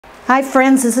Hi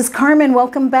friends, this is Carmen.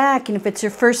 Welcome back. And if it's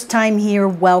your first time here,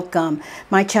 welcome.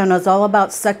 My channel is all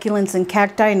about succulents and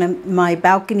cacti in my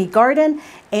balcony garden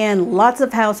and lots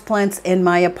of houseplants in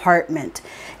my apartment.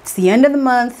 It's the end of the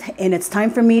month and it's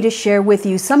time for me to share with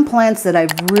you some plants that I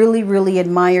really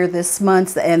admire this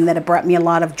month and that have brought me a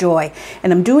lot of joy.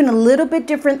 And I'm doing a little bit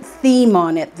different theme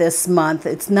on it this month.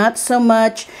 It's not so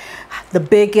much the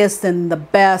biggest and the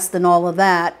best and all of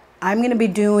that. I'm going to be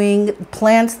doing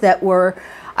plants that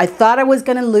I thought I was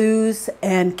going to lose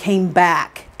and came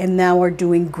back and now are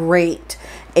doing great.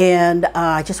 And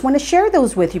I just want to share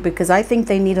those with you because I think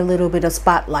they need a little bit of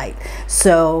spotlight.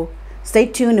 So stay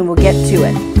tuned and we'll get to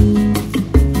it.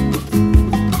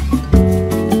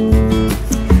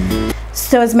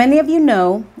 So as many of you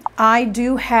know, I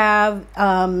do have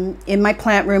in my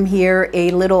plant room here a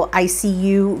little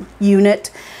ICU unit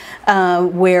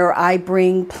where I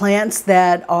bring plants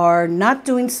that are not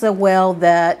doing so well,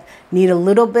 that need a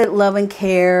little bit love and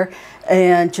care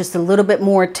and just a little bit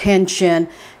more attention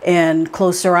and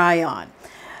closer eye on.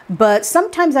 But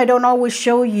sometimes I don't always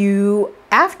show you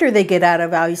after they get out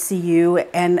of ICU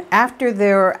and after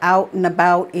they're out and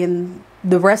about in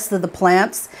the rest of the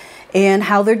plants and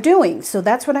how they're doing. So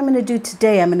that's what I'm going to do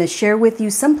today. I'm going to share with you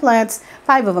some plants,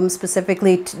 5 of them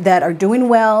specifically, that are doing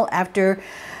well after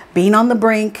being on the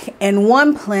brink, and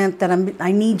one plant that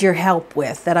I need your help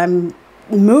with, that I'm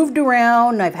moved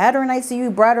around. I've had her in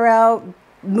ICU, brought her out,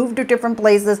 moved her different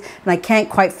places, and I can't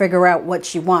quite figure out what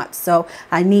she wants. So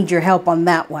I need your help on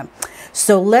that one.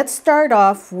 So let's start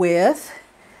off with,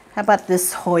 how about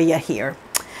this Hoya here?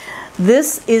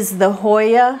 This is the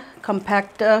Hoya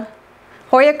carnosa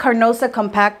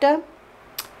compacta,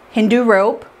 Hindu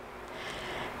rope.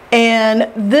 And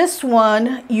this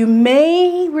one, you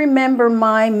may remember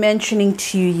my mentioning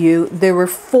to you, there were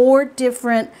 4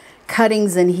 different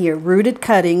cuttings in here, rooted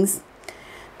cuttings,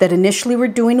 that initially were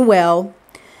doing well.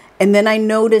 And then I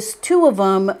noticed 2 of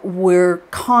them were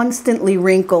constantly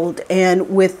wrinkled. And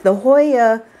with the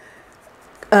Hoya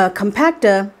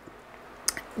compacta,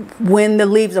 when the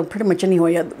leaves, or pretty much any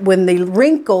Hoya, when they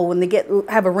wrinkle, when they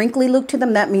have a wrinkly look to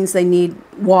them, that means they need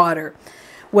water.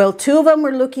 Well, 2 of them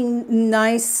were looking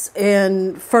nice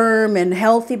and firm and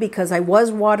healthy because I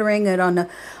was watering it on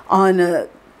a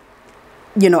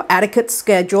adequate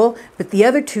schedule. But the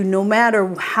other 2, no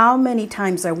matter how many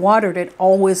times I watered it,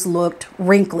 always looked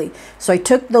wrinkly. So I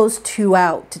took those 2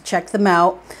 out to check them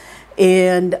out.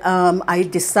 And I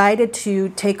decided to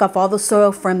take off all the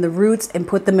soil from the roots and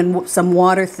put them in some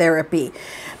water therapy.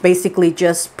 Basically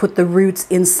just put the roots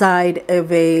inside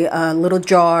of a little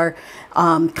jar,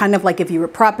 kind of like if you were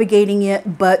propagating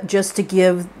it, but just to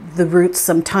give the roots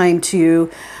some time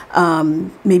to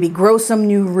maybe grow some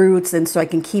new roots, and so I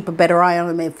can keep a better eye on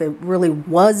them if it really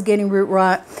was getting root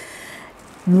rot.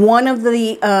 One of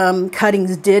the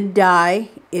cuttings did die.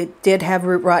 It did have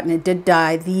root rot and it did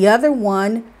die. The other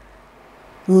one,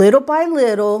 little by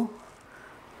little,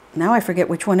 now I forget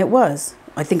which one it was.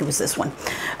 I think it was this one.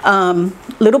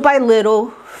 Little by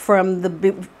little, from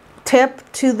the tip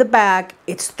to the back,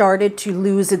 it started to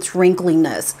lose its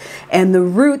wrinkliness and the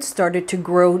roots started to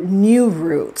grow new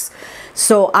roots.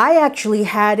 So I actually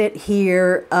had it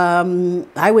here,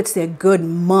 I would say a good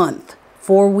month,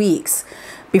 4 weeks,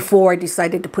 before I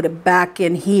decided to put it back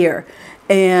in here.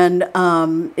 And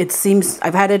it seems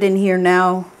I've had it in here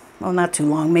now, well, not too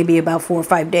long, maybe about 4 or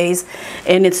 5 days,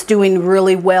 and it's doing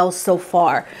really well so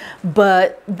far.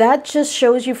 But that just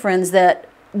shows you, friends, that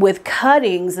with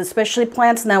cuttings, especially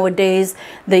plants nowadays,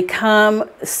 they come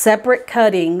separate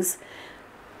cuttings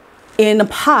in a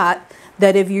pot,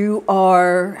 that if you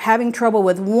are having trouble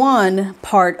with one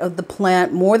part of the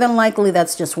plant, more than likely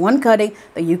that's just one cutting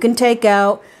that you can take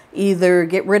out, either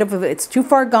get rid of it if it's too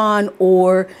far gone,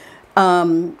 or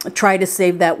try to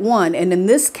save that one. And in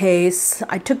this case,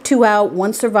 I took 2 out,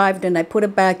 1 survived, and I put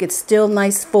it back. It's still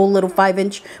nice, full little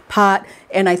 5-inch pot,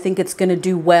 and I think it's going to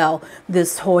do well,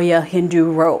 this Hoya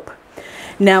Hindu rope.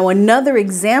 Now another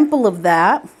example of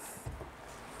that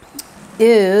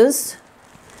is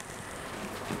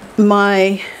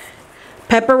my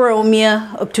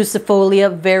Peperomia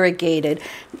obtusifolia variegated.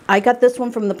 I got this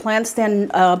one from the plant stand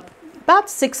about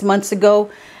 6 months ago,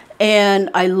 and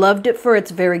I loved it for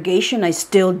its variegation. I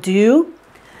still do.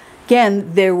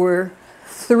 Again, there were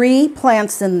 3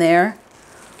 plants in there.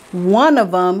 One of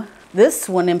them, this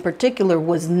one in particular,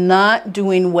 was not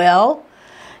doing well.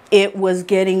 It was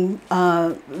getting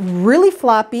really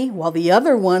floppy while the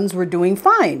other ones were doing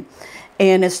fine.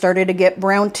 And it started to get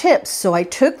brown tips. So I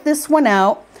took this one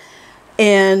out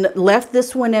and left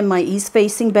this one in my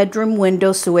east-facing bedroom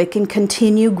window so it can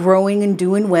continue growing and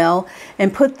doing well,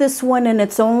 and put this one in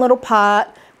its own little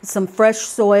pot some fresh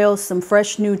soil, some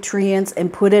fresh nutrients,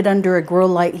 and put it under a grow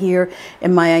light here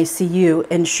in my ICU.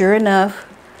 And sure enough,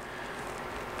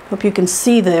 hope you can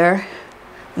see there,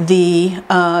 the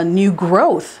new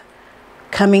growth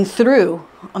coming through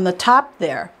on the top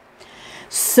there.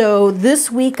 So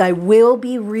this week I will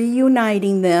be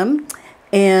reuniting them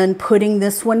and putting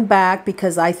this one back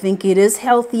because I think it is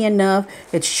healthy enough.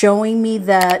 It's showing me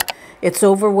that it's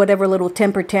over whatever little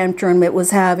temper tantrum it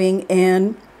was having,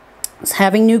 and it's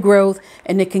having new growth,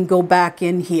 and it can go back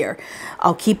in here.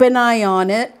 I'll keep an eye on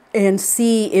it and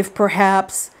see if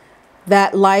perhaps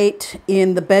that light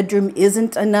in the bedroom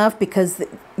isn't enough because,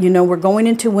 you know, we're going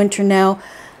into winter now.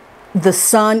 The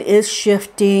sun is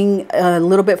shifting a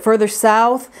little bit further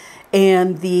south,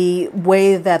 and the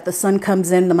way that the sun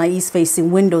comes into my east-facing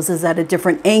windows is at a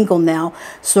different angle now.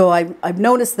 So I've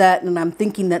noticed that, and I'm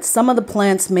thinking that some of the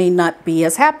plants may not be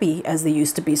as happy as they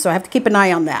used to be. So I have to keep an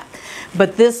eye on that.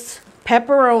 But this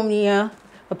Peperonia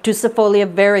obtusifolia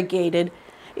variegated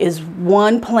is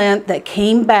one plant that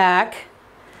came back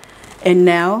and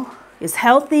now is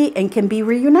healthy and can be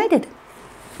reunited.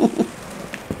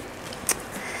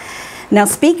 Now,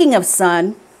 speaking of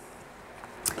sun,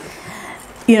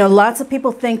 you know, lots of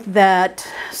people think that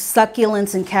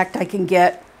succulents and cacti can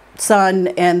get sun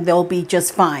and they'll be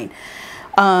just fine.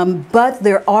 But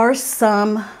there are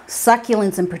some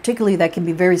succulents in particular that can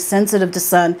be very sensitive to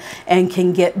sun and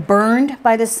can get burned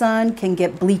by the sun, can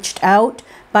get bleached out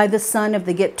by the sun if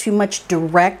they get too much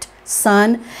direct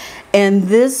sun. And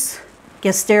this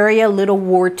Gasteria Little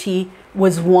Warty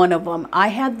was one of them. I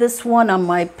had this one on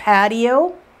my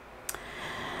patio.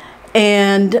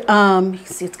 And you can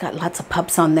see it's got lots of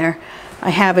pups on there. I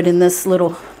have it in this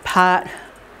little pot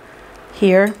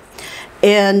here.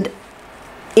 And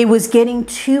it was getting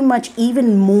too much,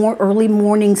 even more early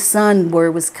morning sun where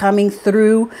it was coming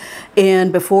through.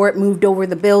 And before it moved over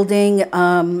the building,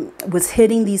 was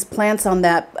hitting these plants on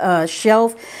that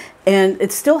shelf. And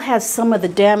it still has some of the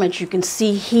damage. You can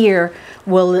see here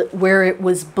where it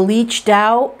was bleached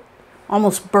out,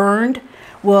 almost burned.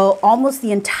 Well, almost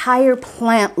the entire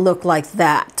plant looked like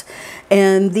that.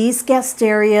 And these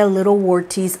Gasteria Little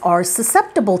Warties are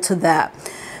susceptible to that.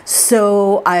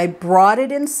 So I brought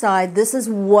it inside. This is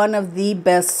one of the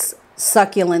best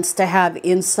succulents to have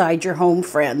inside your home,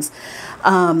 friends.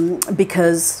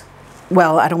 Because,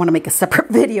 well, I don't want to make a separate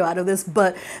video out of this,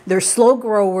 but they're slow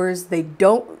growers. They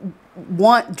don't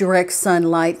want direct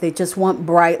sunlight. They just want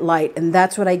bright light, and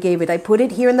that's what I gave it. I put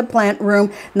it here in the plant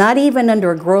room, not even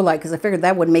under a grow light because I figured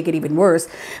that would make it even worse,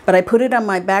 but I put it on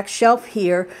my back shelf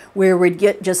here where we'd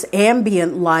get just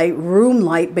ambient light, room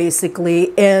light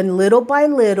basically, and little by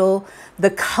little the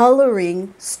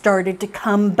coloring started to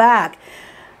come back.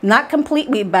 Not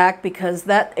completely back because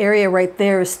that area right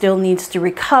there still needs to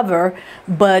recover,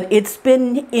 but it's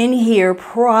been in here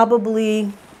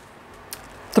probably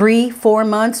 3-4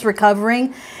 months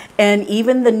recovering, and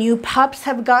even the new pups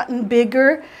have gotten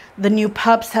bigger. The new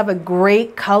pups have a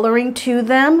great coloring to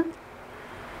them,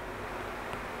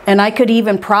 and I could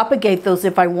even propagate those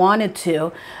if I wanted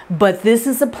to. But this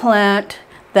is a plant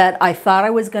that I thought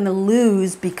I was going to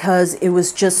lose because it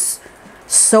was just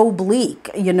so bleak.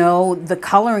 You know, the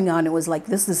coloring on it was like,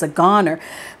 this is a goner.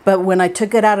 But when I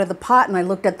took it out of the pot and I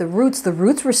looked at the roots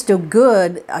were still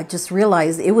good. I just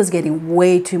realized it was getting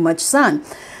way too much sun.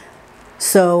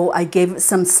 So I gave it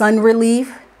some sun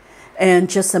relief and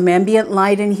just some ambient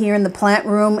light in here in the plant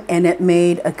room, and it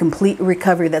made a complete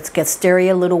recovery. That's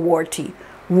Gasteria Little Warty.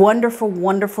 Wonderful,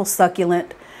 wonderful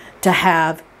succulent to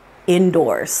have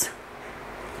indoors.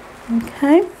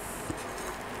 Okay.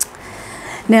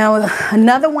 Now,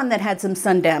 another one that had some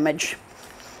sun damage,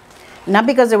 not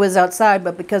because it was outside,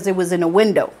 but because it was in a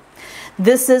window.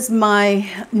 This is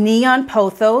my neon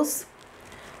pothos,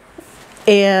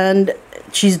 and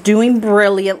she's doing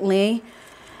brilliantly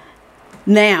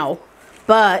now,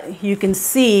 but you can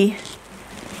see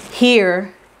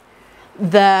here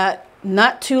that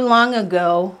not too long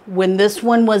ago, when this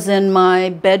one was in my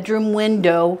bedroom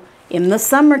window in the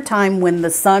summertime, when the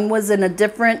sun was in a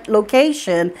different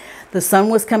location, the sun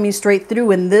was coming straight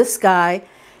through, and this guy,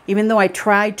 even though I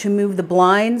tried to move the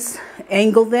blinds,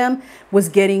 angle them, was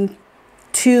getting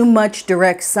too much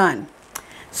direct sun.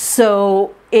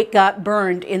 So it got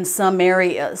burned in some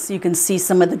areas. You can see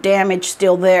some of the damage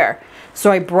still there. So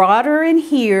I brought her in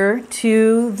here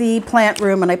to the plant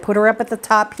room, and I put her up at the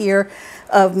top here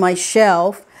of my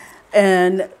shelf,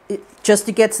 and just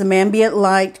to get some ambient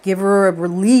light, give her a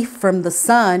relief from the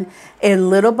sun. And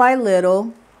little by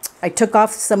little, I took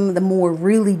off some of the more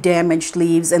really damaged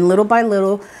leaves, and little by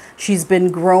little, she's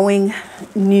been growing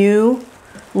new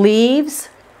leaves,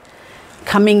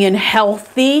 coming in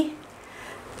healthy.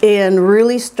 and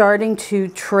really starting to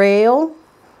trail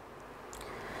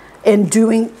and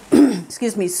doing,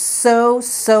 excuse me,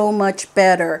 so much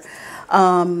better.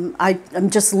 I'm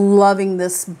just loving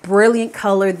this brilliant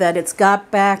color that it's got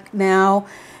back now,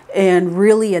 and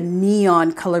really a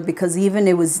neon color, because even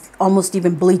it was almost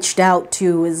even bleached out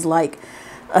too, is like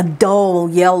a dull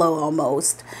yellow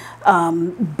almost.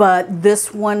 But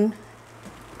this one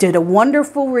did a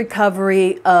wonderful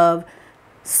recovery of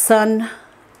sun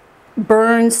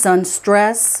burn, sun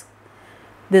stress,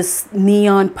 this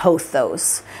neon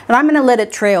pothos. And I'm going to let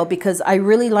it trail because I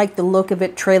really like the look of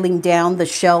it trailing down the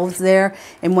shelves there.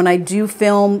 And when I do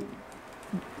film,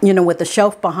 you know, with the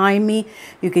shelf behind me,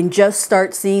 you can just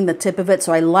start seeing the tip of it.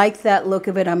 So I like that look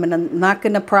of it. I'm not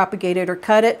going to propagate it or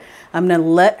cut it. I'm going to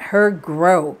let her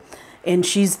grow. And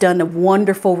she's done a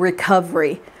wonderful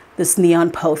recovery, this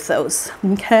neon pothos.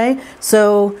 Okay,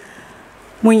 so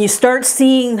when you start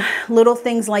seeing little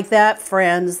things like that,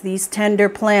 friends, these tender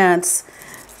plants,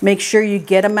 make sure you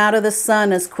get them out of the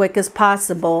sun as quick as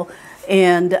possible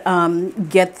and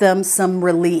get them some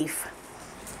relief.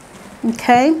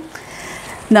 Okay,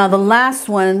 now the last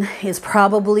one is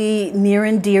probably near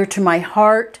and dear to my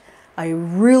heart. I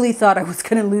really thought I was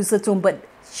going to lose this one, but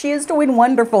she is doing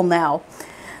wonderful now.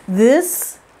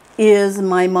 This is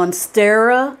my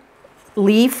Monstera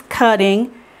leaf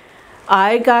cutting.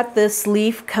 I got this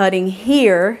leaf cutting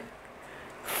here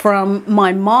from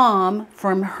my mom,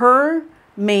 from her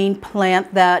main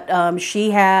plant that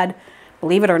she had,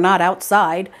 believe it or not,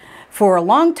 outside for a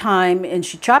long time, and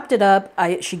she chopped it up.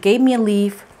 She gave me a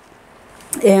leaf,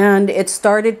 and it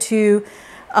started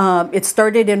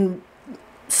in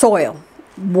soil,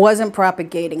 wasn't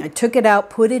propagating. I took it out,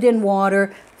 put it in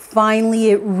water.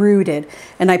 Finally, it rooted,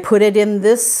 and I put it in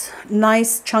this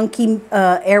nice chunky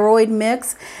aeroid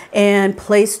mix and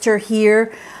placed her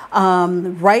here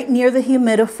right near the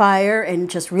humidifier, and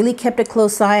just really kept a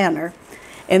close eye on her.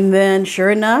 And then, sure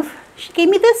enough, she gave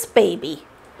me this baby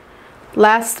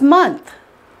last month.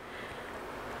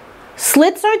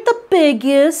 Slits aren't the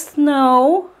biggest,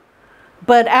 no,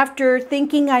 but after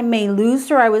thinking I may lose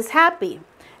her, I was happy.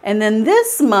 And then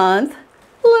this month,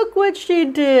 look what she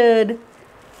did.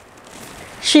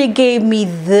 She gave me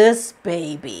this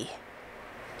baby.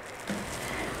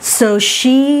 So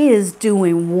she is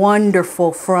doing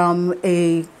wonderful, from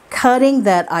a cutting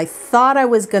that I thought I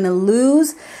was going to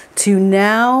lose to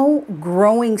now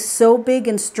growing so big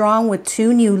and strong with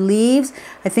 2 new leaves.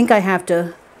 I think I have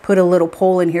to put a little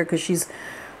pole in here because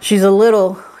she's a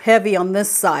little heavy on this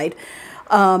side.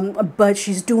 But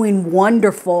she's doing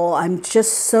wonderful. I'm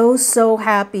just so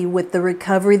happy with the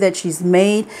recovery that she's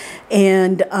made.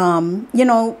 And, you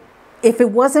know, if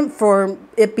it wasn't for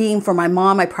it being for my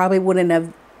mom, I probably wouldn't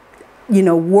have, you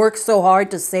know, worked so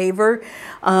hard to save her.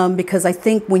 Because I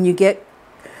think when you get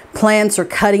plants or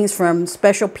cuttings from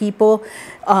special people,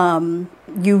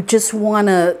 you just want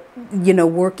to, you know,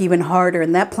 work even harder.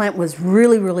 And that plant was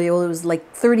really old. It was like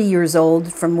 30 years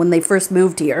old from when they first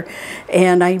moved here.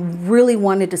 And I really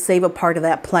wanted to save a part of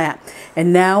that plant.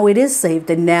 And now it is saved.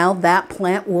 And now that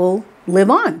plant will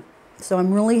live on. So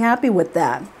I'm really happy with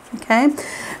that. Okay.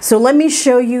 So let me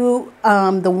show you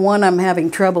the one I'm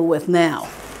having trouble with now.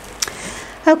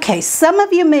 Okay, some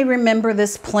of you may remember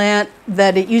this plant,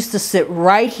 that it used to sit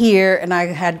right here, and I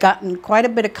had gotten quite a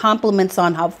bit of compliments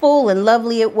on how full and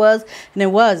lovely it was. And it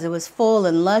was full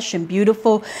and lush and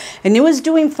beautiful, and it was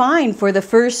doing fine for the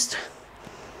first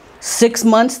 6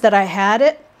 months that I had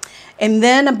it. And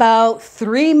then about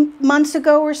 3 months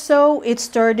ago or so, it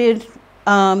started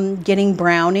getting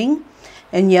browning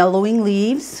and yellowing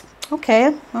leaves.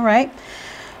 Okay, all right.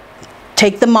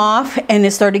 Take them off, and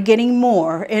it started getting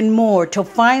more and more, till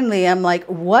finally I'm like,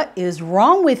 what is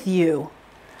wrong with you?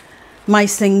 My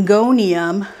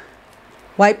Syngonium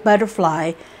white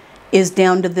butterfly is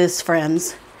down to this,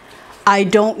 friends. I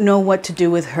don't know what to do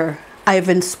with her. I've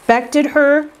inspected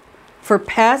her for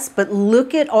pests, but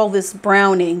look at all this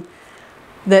browning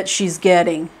that she's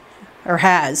getting, or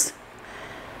has.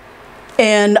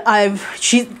 And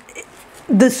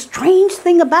the strange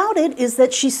thing about it is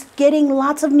that she's getting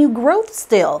lots of new growth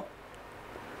still.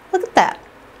 Look at that.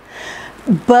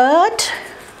 But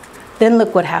then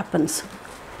look what happens.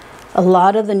 A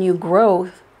lot of the new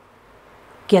growth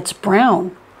gets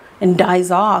brown and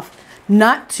dies off.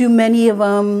 Not too many of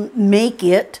them make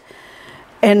it.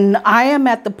 And I am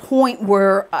at the point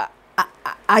where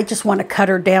I just want to cut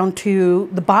her down to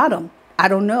the bottom. I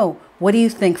don't know. What do you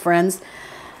think, friends?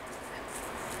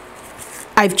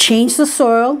 I've changed the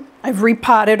soil. I've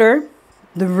repotted her.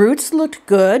 The roots looked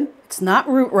good. It's not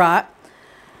root rot.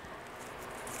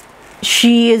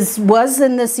 She was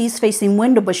in this east-facing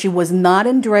window, but she was not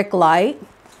in direct light.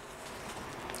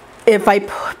 if I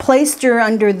placed her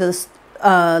under the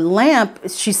lamp,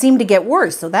 she seemed to get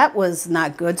worse. So that was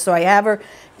not good. So I have her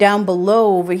down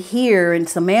below over here in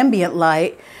some ambient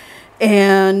light.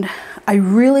 And I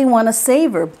really want to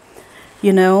save her,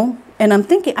 you know. And I'm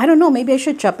thinking, I don't know, maybe I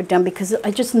should chop it down, because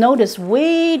I just noticed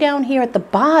way down here at the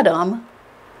bottom,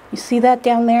 you see that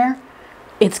down there?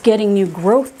 It's getting new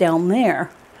growth down there.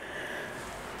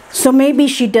 So maybe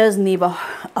she does need a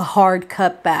hard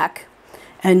cut back,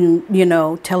 and, you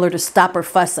know, tell her to stop her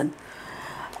fussing.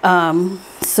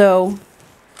 So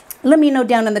let me know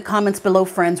down in the comments below,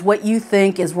 friends, what you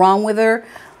think is wrong with her.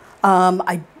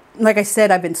 Like I said,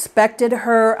 I've inspected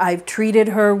her. I've treated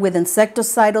her with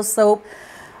insecticidal soap.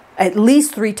 At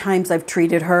least 3 times I've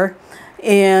treated her.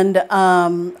 And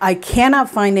I cannot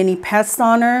find any pests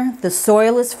on her. The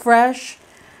soil is fresh.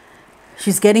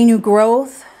 She's getting new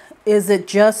growth. Is it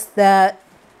just that,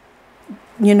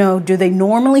 you know, do they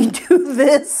normally do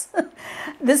this?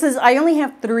 I only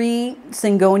have 3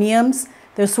 syngoniums.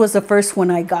 This was the first one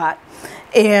I got.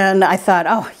 And I thought,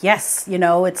 oh, yes, you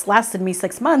know, it's lasted me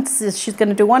 6 months. She's going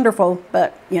to do wonderful.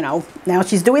 But, you know, now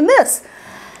she's doing this.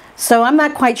 So I'm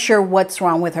not quite sure what's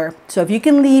wrong with her. So if you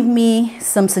can leave me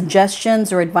some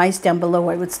suggestions or advice down below,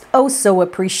 I would so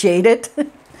appreciate it.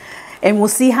 And we'll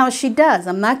see how she does.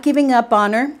 I'm not giving up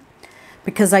on her,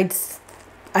 because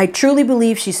I truly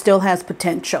believe she still has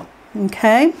potential.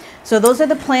 Okay, so those are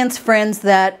the plants, friends,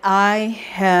 that I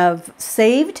have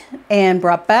saved and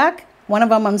brought back. One of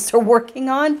them I'm still working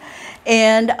on,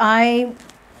 and I,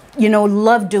 you know,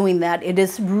 love doing that. It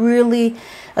is really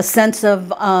a sense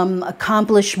of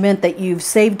accomplishment that you've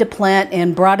saved a plant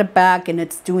and brought it back, and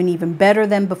it's doing even better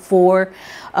than before.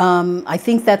 I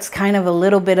think that's kind of a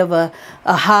little bit of a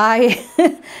high,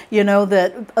 you know,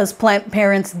 that us plant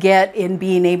parents get in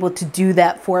being able to do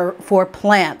that for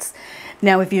plants.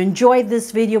 Now, if you enjoyed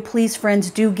this video, please, friends,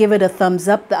 do give it a thumbs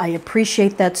up. I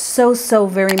appreciate that so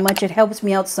very much. It helps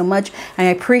me out so much. I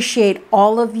appreciate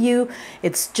all of you.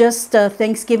 It's just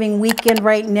Thanksgiving weekend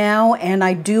right now, and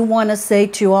I do want to say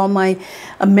to all my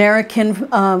American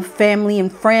family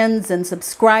and friends and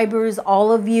subscribers,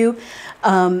 all of you,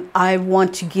 I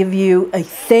want to give you a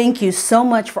thank you so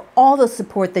much for all the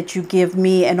support that you give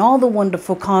me and all the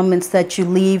wonderful comments that you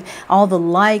leave, all the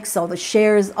likes, all the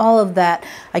shares, all of that.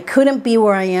 I couldn't be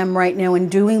where I am right now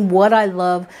and doing what I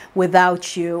love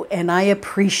without you, and I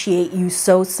appreciate you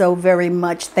so very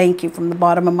much. Thank you from the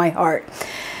bottom of my heart.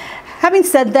 Having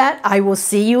said that, I will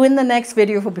see you in the next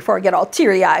video. Before I get all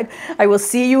teary-eyed, I will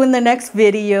see you in the next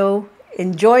video.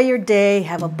 Enjoy your day.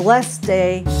 Have a blessed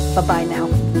day. Bye-bye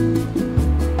now.